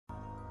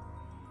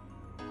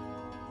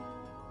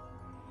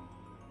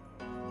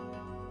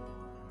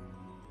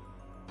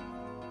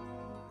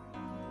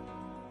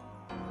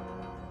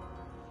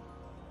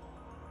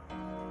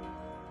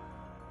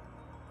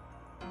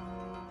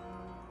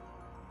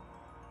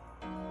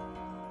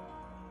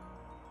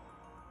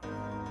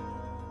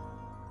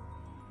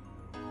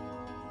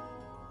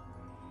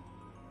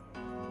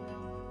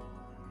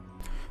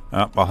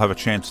I'll have a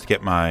chance to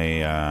get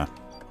my,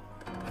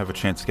 have a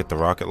chance to get the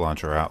rocket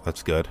launcher out.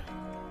 That's good.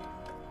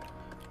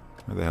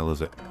 Where the hell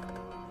is it?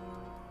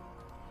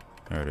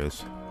 There it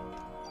is.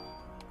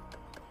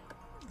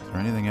 Is there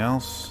anything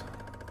else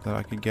that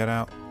I could get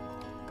out?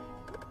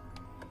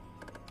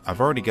 I've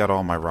already got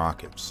all my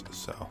rockets,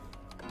 so.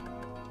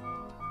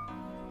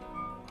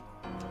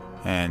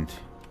 And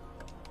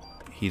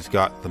he's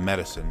got the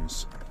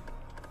medicines.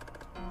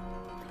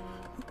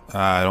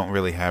 I don't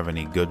really have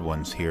any good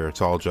ones here.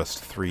 It's all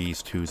just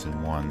 3s, 2s, and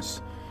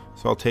 1s.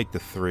 So I'll take the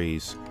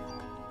 3s.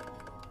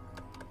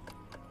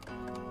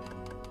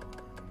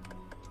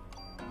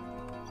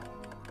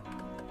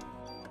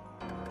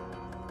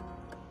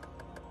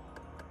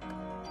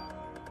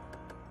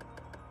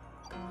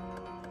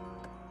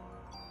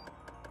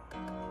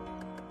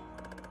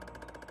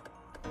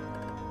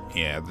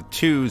 Yeah, the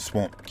 2s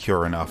won't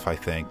cure enough, I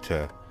think,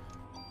 to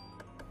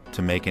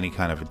make any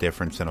kind of a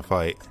difference in a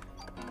fight.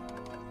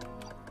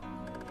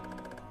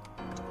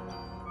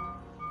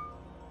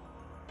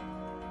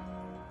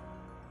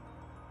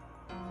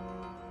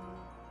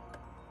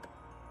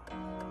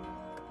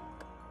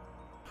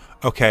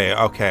 Okay,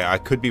 I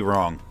could be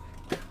wrong,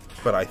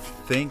 but I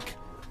think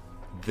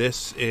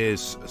this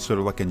is sort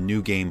of like a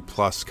New Game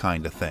Plus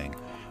kind of thing,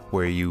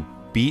 where you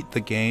beat the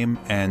game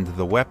and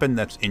the weapon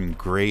that's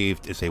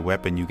engraved is a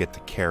weapon you get to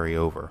carry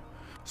over.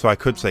 So I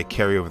could say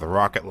carry over the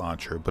rocket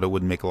launcher, but it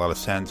wouldn't make a lot of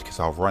sense because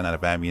I'll run out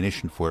of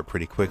ammunition for it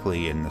pretty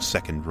quickly in the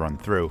second run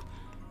through.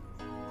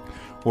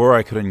 Or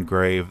I could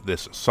engrave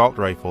this assault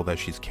rifle that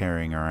she's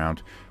carrying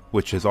around,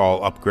 which is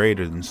all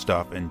upgraded and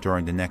stuff, and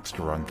during the next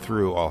run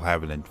through I'll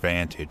have an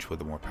advantage with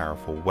a more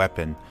powerful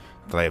weapon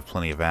that I have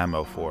plenty of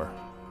ammo for.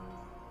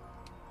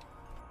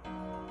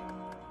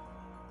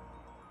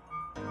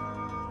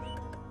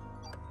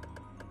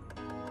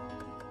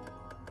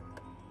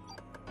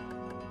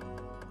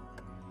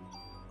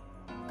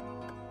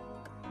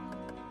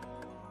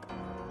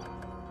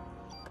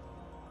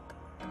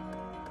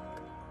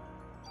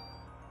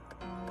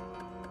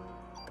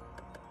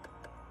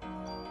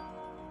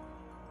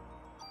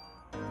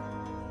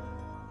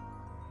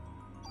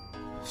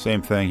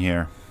 Same thing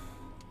here.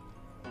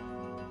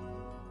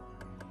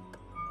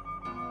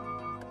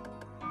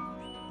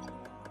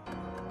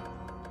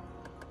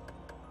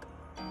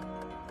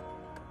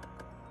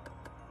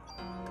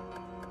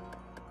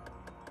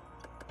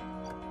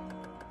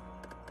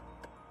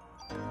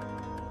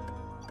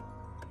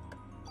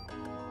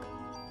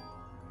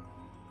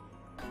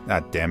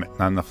 Ah, damn it,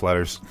 not enough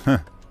letters.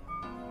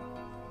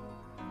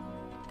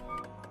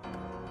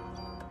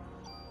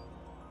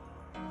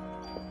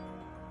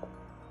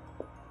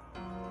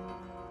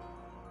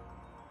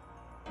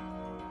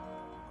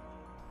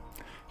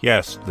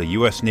 Yes, the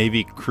U.S.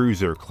 Navy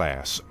cruiser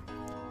class.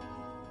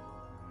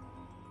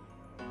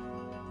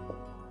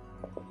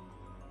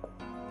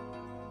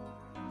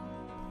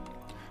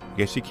 I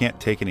guess you can't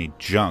take any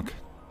junk.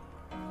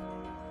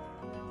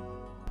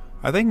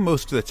 I think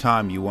most of the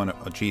time you want to...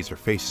 Oh, geez, her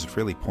face is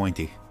really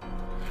pointy.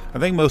 I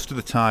think most of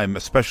the time,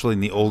 especially in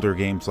the older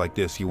games like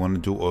this, you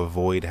want to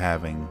avoid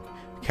having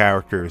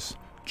characters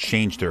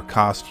change their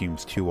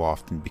costumes too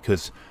often,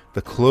 because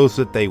the clothes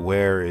that they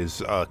wear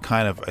is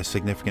kind of a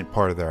significant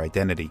part of their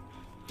identity.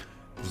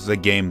 This is a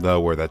game, though,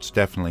 where that's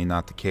definitely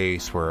not the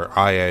case, where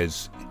Aya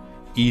is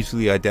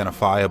easily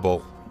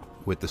identifiable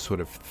with the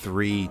sort of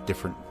 3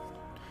 different...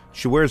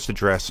 She wears the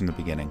dress in the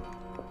beginning.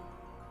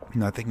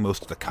 And I think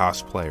most of the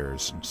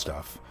cosplayers and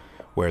stuff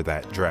wear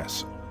that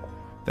dress.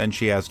 Then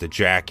she has the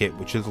jacket,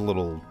 which is a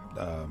little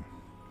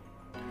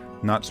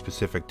not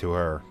specific to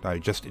her.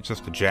 It's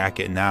just a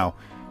jacket. Now,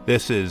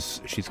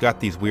 she's got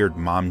these weird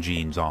mom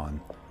jeans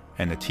on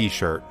and a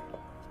t-shirt.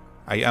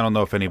 I don't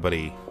know if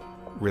anybody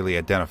really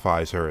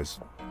identifies her as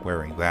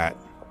wearing that.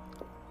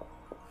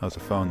 How's a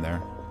phone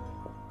there?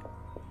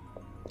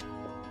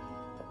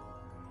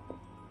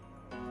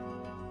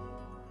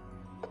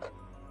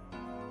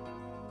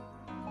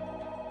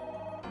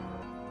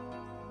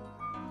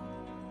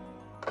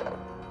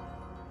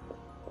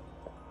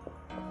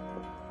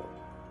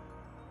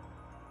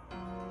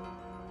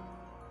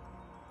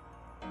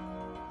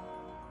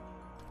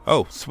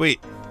 Oh, sweet.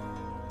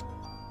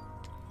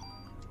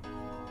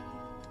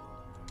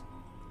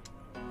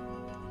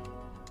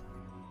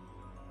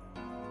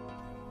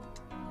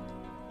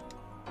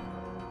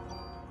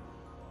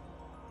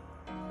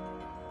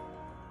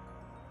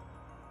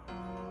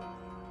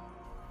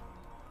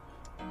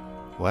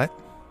 What?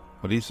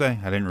 What did you say?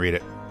 I didn't read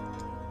it.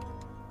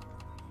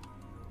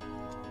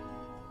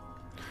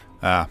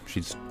 Ah,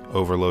 she's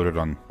overloaded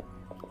on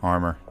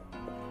armor.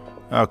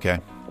 Okay.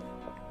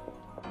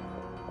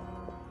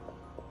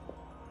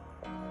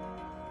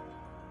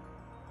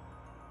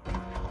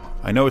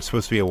 I know it's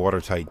supposed to be a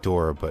watertight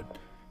door, but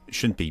it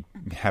shouldn't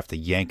have to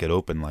yank it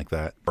open like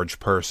that. Large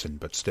person,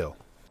 but still.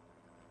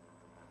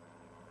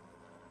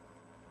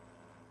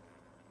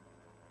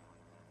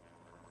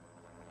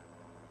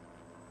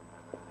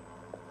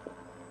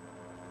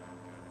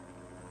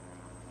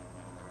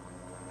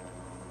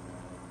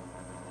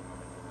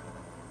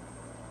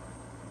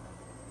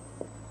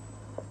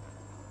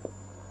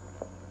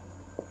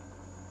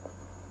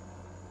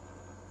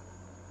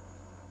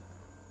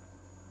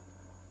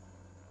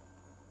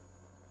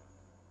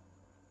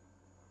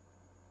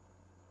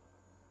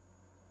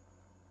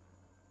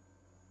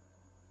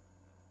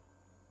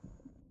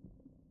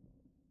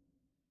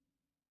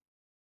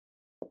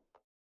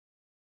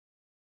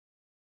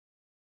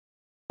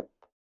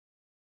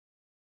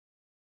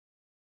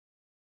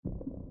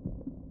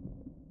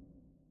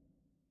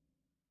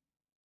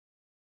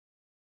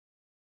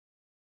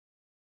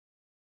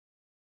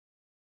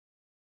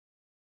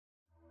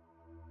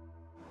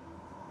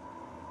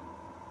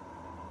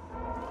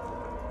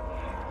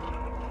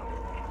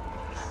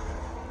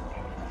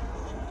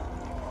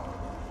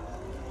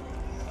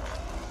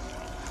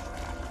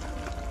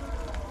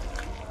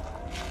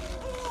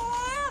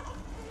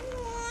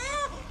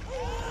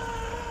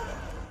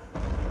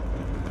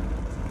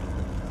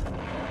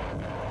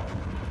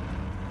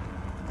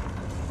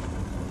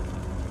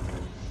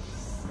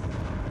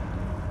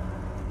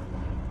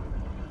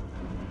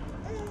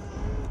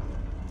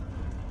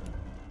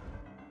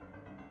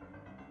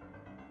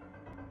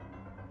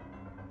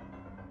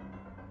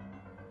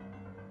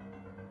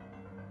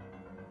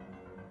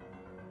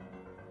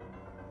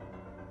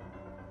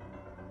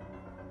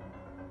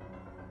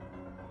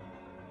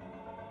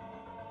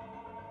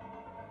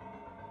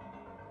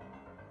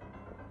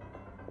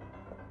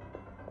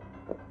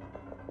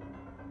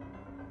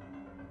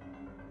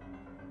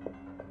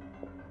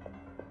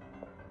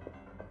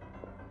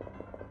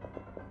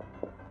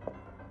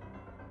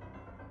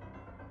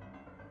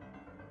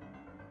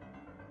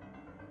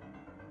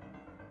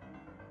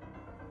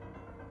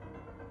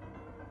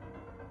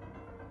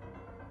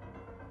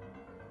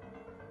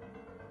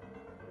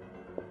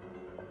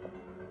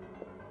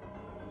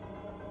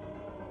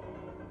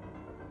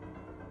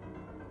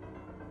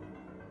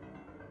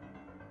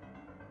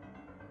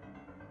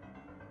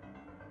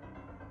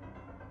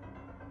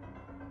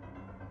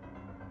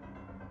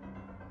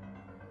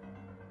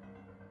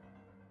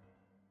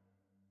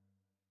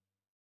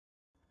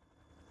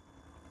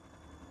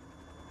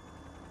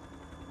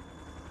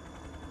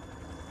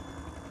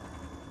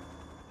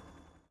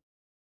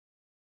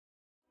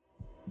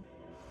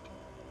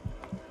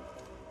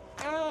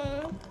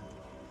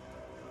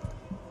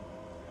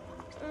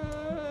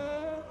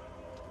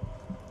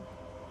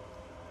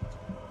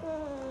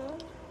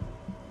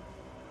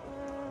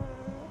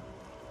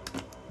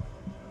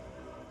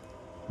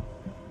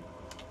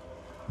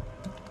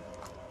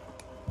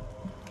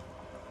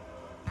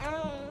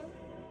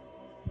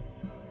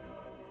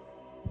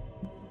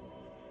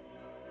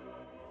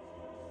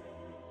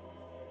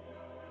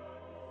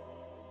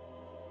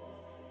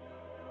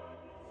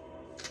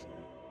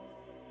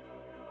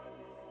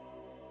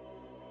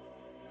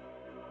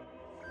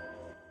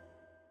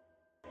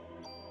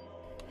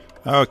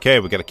 Okay,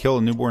 we gotta kill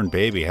a newborn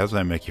baby. How does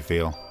that make you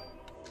feel?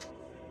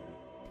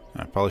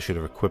 I probably should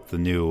have equipped the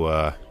new,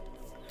 the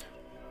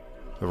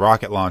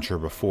rocket launcher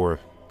before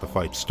the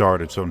fight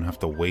started so I don't have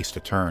to waste a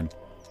turn.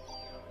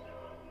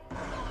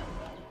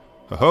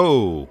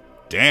 Ho-ho!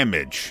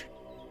 Damage!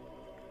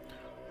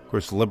 Of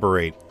course,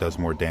 Liberate does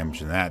more damage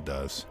than that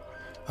does.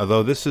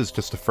 Although this is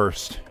just the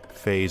first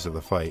phase of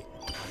the fight.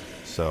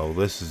 So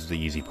this is the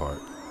easy part.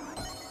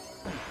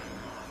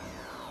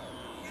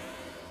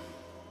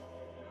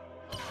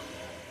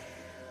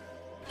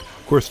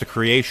 Of course, the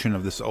creation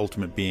of this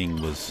ultimate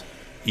being was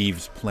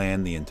Eve's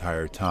plan the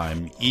entire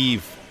time.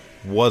 Eve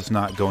was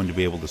not going to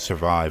be able to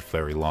survive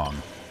very long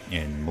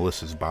in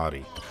Melissa's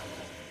body.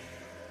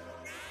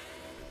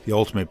 The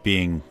ultimate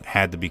being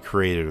had to be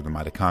created or the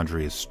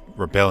mitochondria's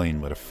rebellion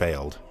would have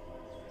failed.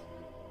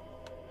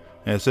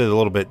 And it says a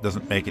little bit,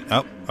 doesn't make it...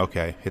 Oh,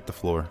 okay, hit the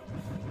floor.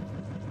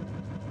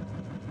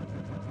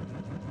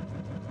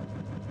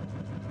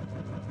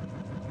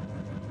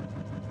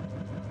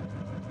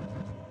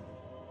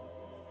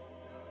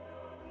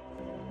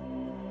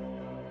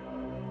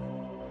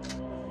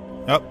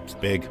 Oh, it's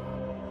big.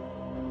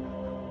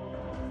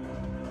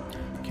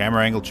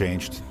 Camera angle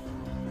changed.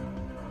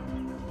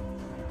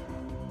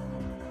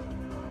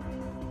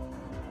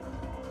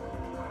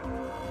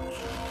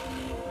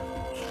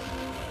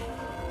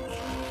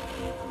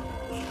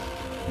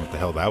 What the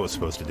hell that was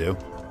supposed to do?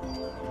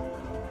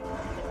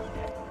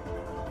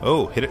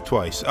 Oh, hit it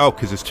twice. Oh,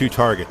 because it's two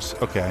targets.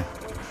 Okay.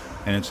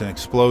 And it's an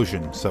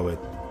explosion, so it...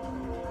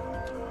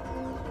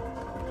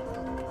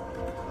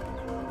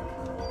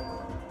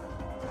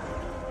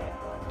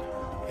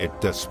 It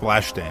does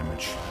splash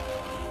damage.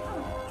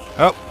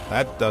 Oh,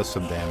 that does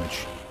some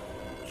damage.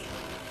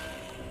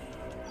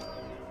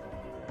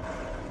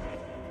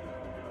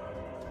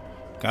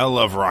 Gotta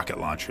love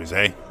rocket launchers,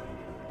 eh?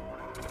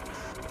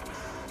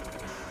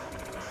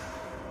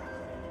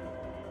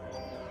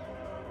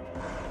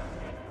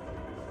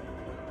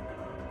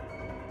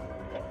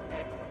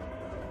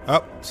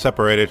 Oh,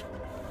 separated.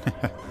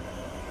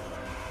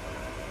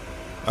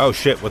 Oh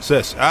shit, what's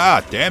this?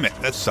 Ah, damn it,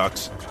 that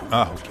sucks.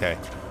 Oh, okay.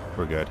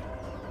 We're good.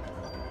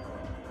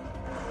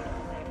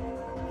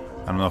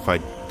 I don't know if I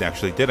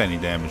actually did any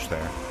damage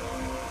there.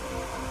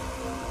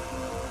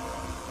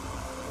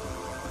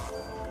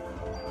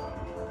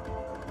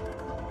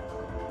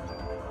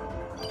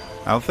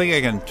 I don't think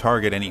I can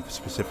target any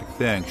specific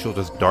thing. She'll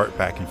just dart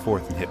back and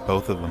forth and hit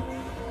both of them.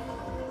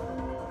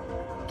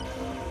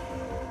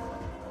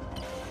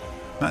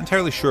 Not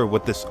entirely sure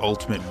what this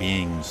ultimate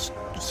being's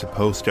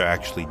supposed to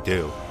actually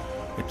do.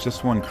 It's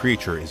just one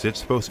creature. Is it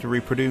supposed to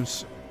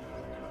reproduce?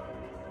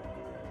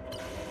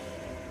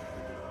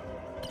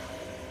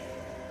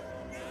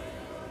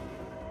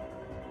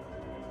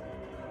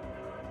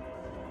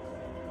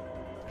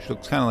 She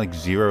looks kind of like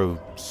Zero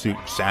Suit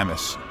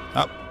Samus.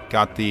 Oh,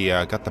 got the,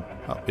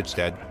 oh, it's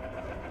dead.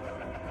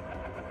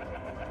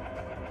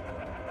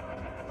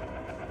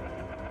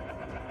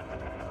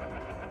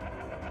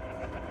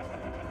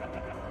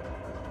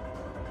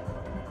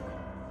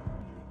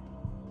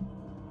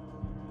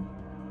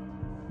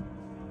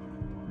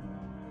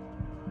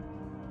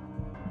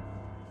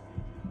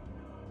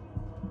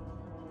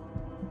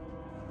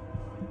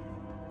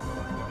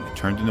 It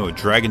turned into a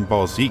Dragon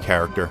Ball Z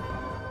character.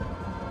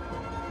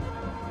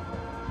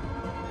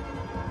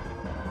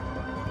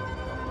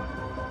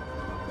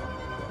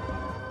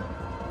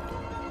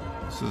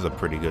 This is a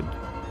pretty good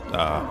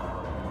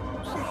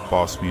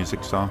boss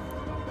music song.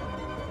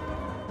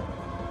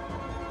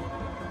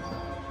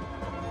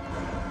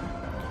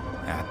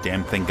 Ah,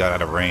 damn thing got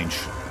out of range.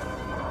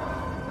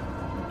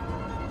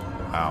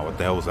 Wow, what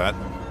the hell was that?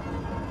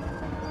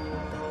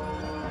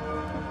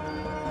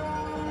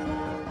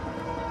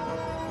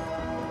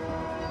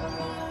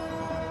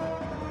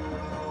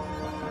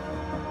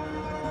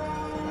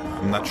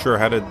 I'm not sure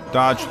how to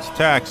dodge its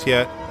attacks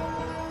yet.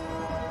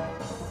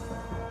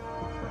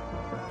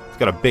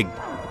 Got a big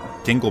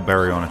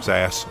dingleberry on its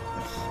ass.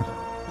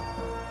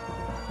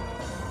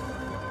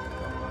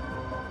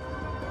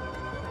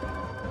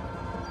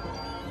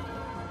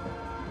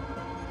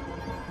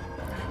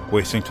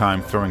 Wasting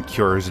time throwing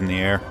cures in the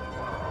air.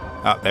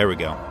 Ah, there we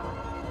go.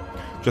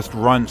 Just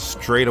run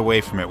straight away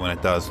from it when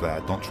it does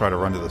that. Don't try to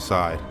run to the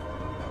side.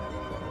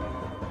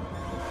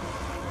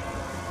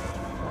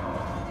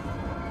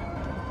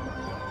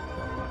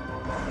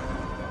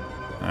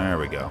 There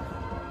we go.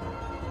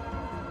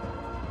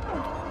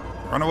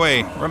 Run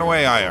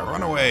away, Aya,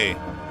 run away.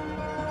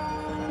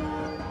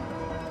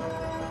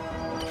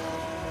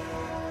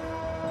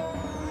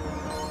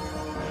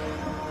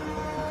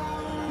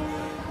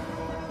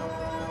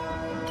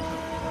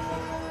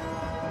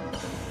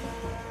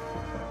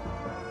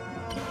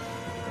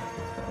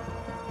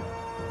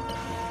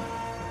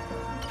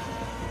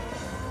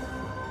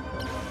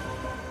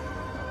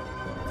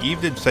 Eve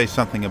did say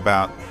something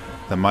about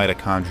the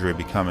mitochondria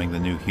becoming the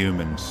new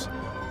humans.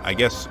 I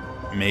guess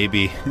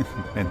maybe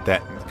in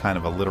that kind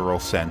of a literal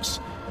sense,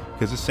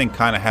 because this thing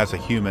kind of has a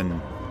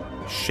human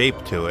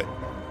shape to it.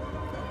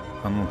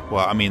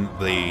 Well, I mean,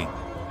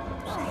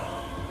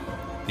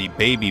 the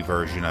baby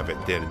version of it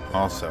did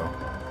also.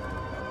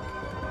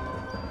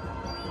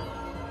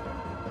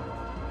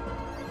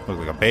 Look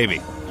like a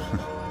baby.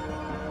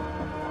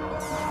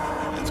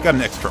 It's got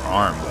an extra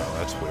arm, though.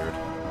 That's weird.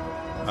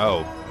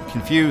 Oh,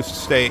 confused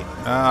state.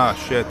 Ah,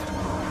 shit.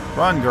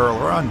 Run, girl,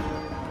 run.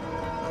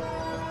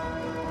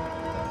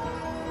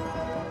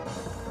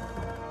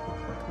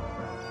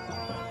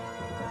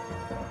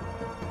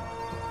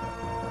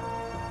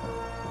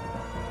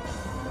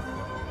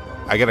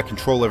 I gotta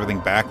control everything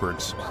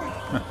backwards.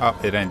 Oh,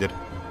 it ended.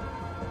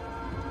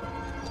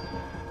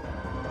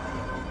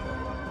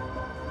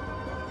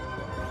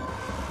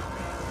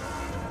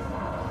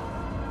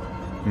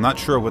 I'm not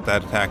sure what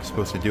that attack is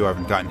supposed to do. I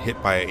haven't gotten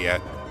hit by it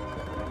yet.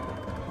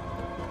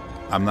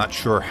 I'm not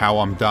sure how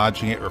I'm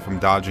dodging it or if I'm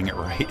dodging it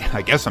right.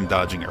 I guess I'm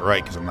dodging it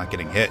right because I'm not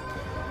getting hit.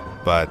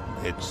 But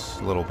it's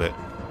a little bit...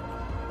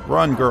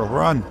 Run, girl,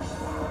 run!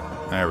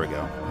 There we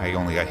go. I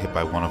only got hit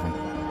by one of them.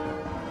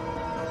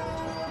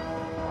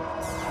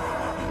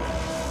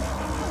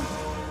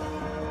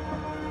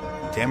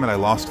 Damn it, I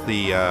lost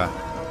the...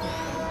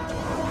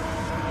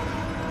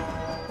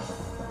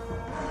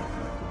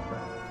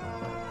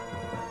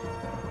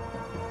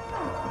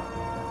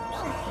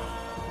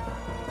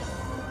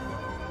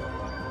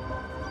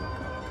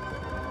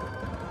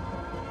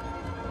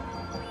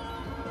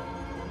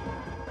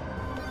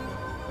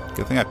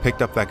 Good thing I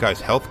picked up that guy's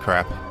health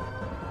crap.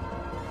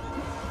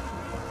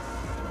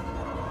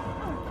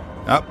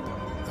 Oh,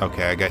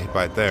 okay, I got hit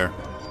by it there.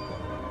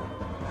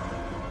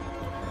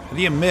 How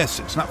do you miss?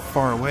 It's not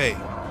far away.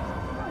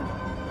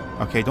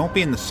 Okay, don't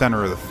be in the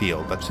center of the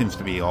field. That seems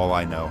to be all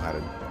I know how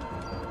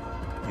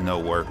to know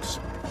works.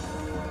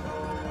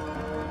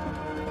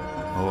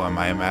 Oh, am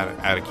I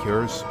out of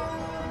cures?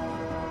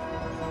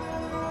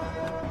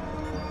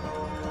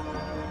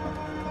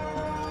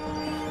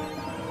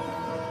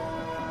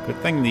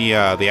 Good thing the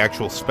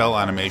actual spell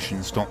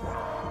animations don't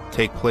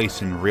take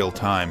place in real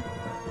time,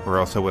 or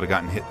else I would have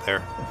gotten hit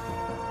there.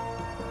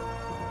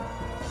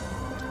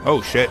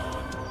 Oh shit!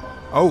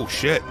 Oh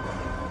shit!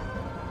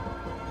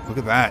 Look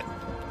at that!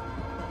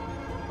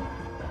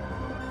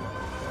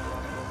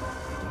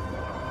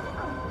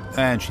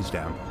 And she's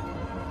down.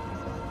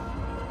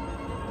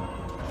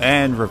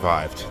 And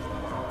revived.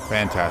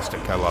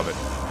 Fantastic, I love it.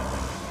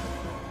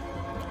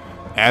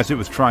 As it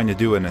was trying to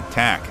do an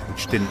attack,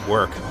 which didn't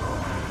work.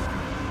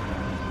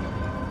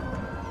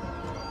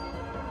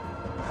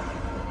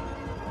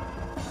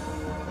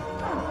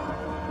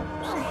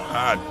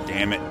 Ah,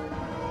 damn it.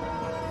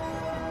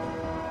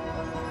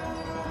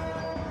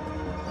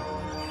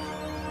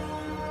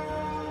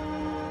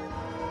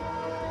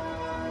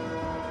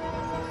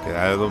 Get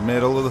out of the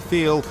middle of the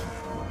field.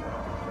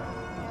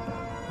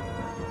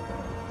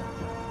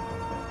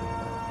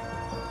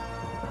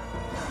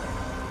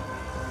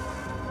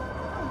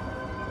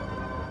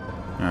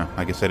 Oh,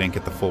 I guess I didn't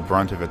get the full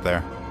brunt of it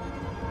there.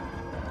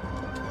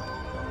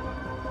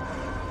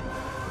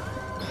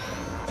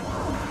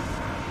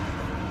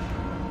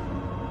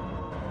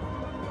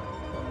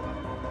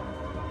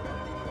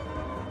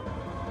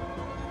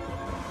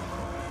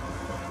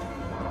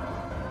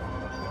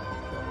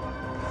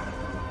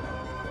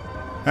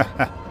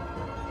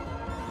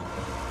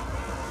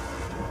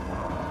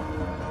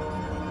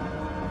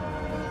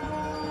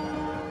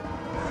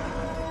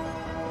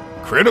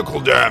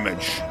 Critical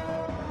damage.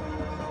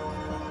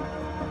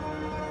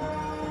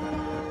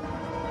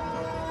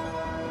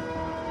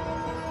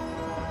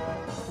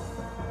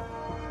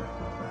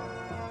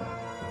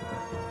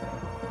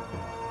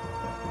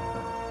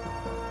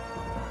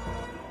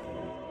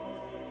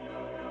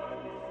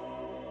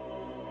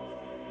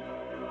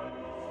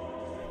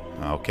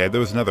 Okay,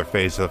 there was another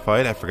phase of the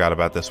fight. I forgot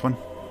about this one.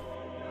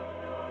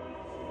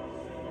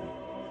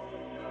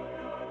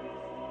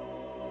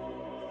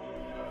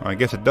 Well, I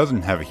guess it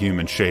doesn't have a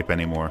human shape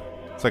anymore.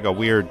 It's like a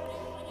weird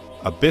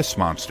abyss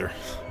monster.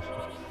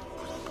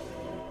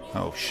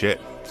 Oh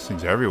shit, this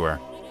thing's everywhere.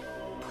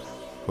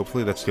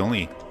 Hopefully that's the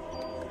only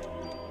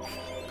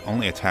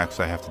attacks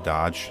I have to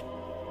dodge.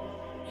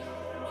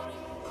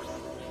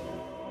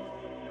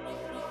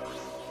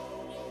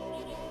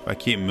 If I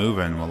keep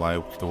moving, will I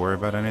have to worry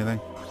about anything?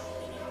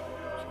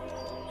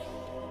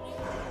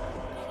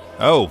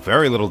 Oh,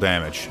 very little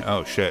damage.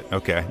 Oh shit,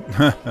 okay.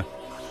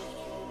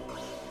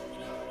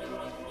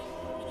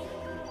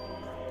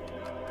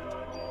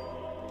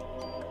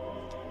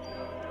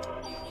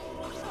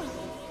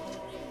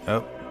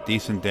 Oh,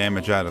 decent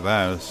damage out of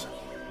those.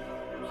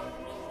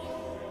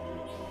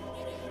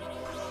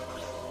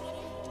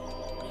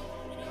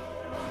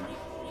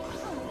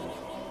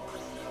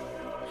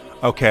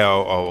 Okay,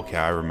 okay,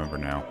 I remember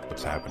now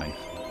what's happening.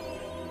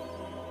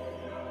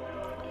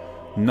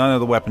 None of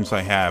the weapons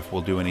I have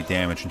will do any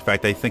damage. In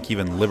fact, I think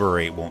even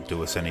Liberate won't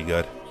do us any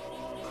good.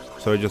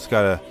 So I just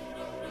gotta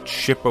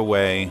chip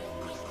away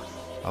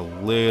a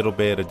little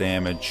bit of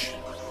damage.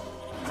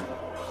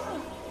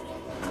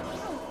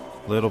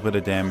 Little bit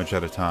of damage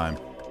at a time.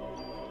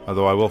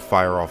 Although I will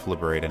fire off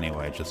Liberate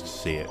anyway, just to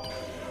see it.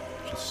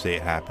 Just see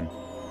it happen.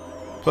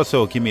 Plus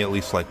it'll give me at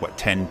least like, what,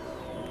 10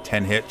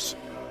 hits?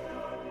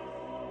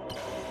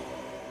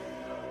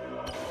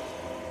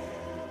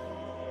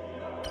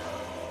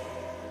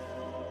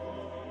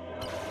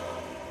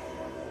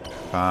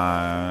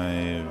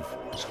 5,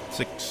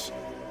 6,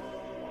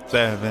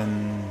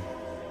 7.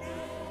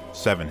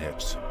 7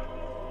 hits.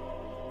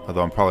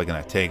 Although I'm probably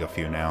going to take a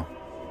few now.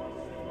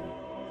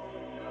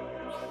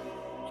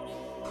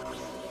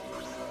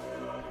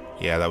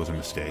 Yeah, that was a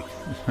mistake.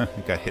 I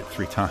got hit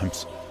 3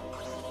 times.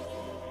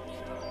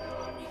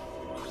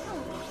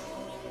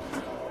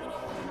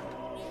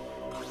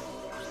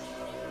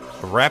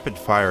 A rapid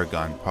fire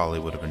gun probably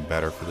would have been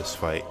better for this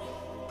fight.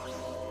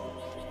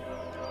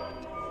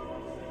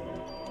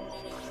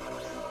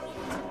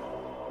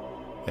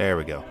 There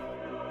we go.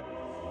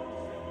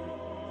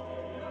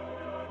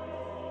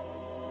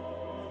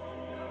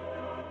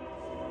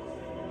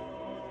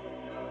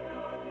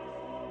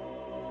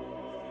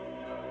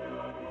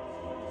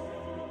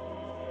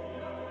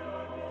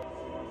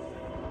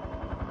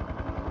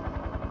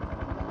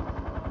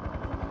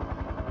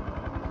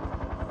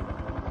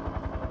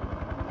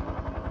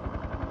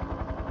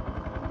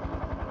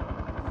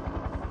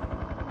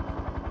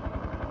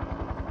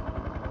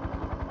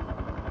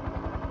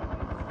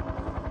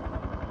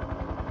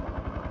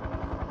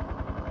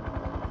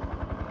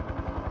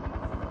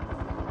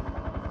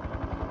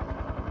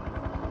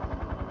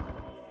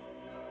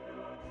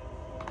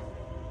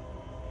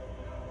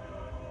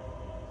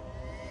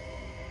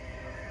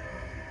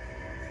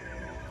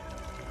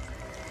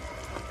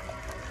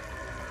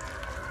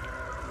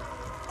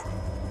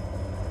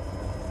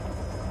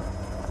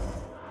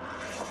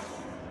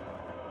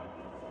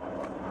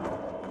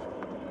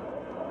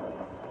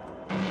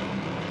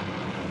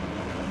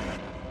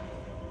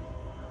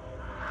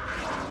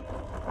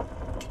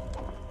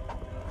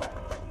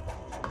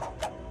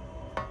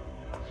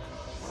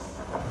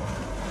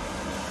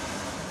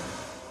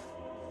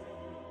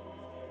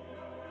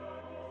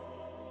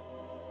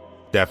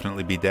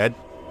 Definitely be dead.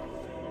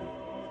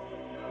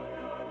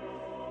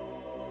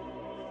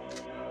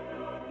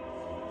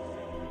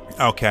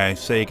 Okay,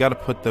 so you got to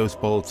put those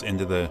bullets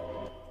into the...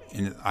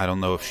 I don't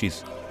know if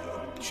she's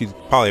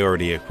probably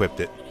already equipped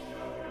it.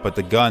 But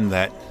the gun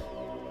that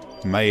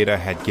Maeda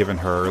had given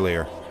her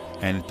earlier.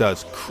 And it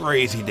does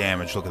crazy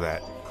damage. Look at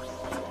that.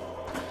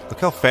 Look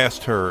how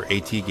fast her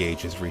AT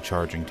gauge is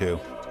recharging, too.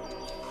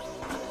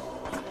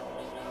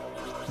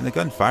 And the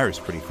gun fires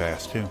pretty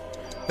fast, too.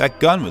 That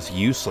gun was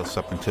useless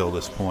up until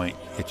this point.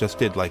 It just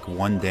did like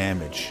 1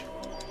 damage.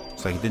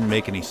 It's like it didn't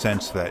make any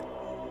sense that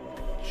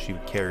she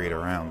would carry it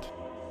around.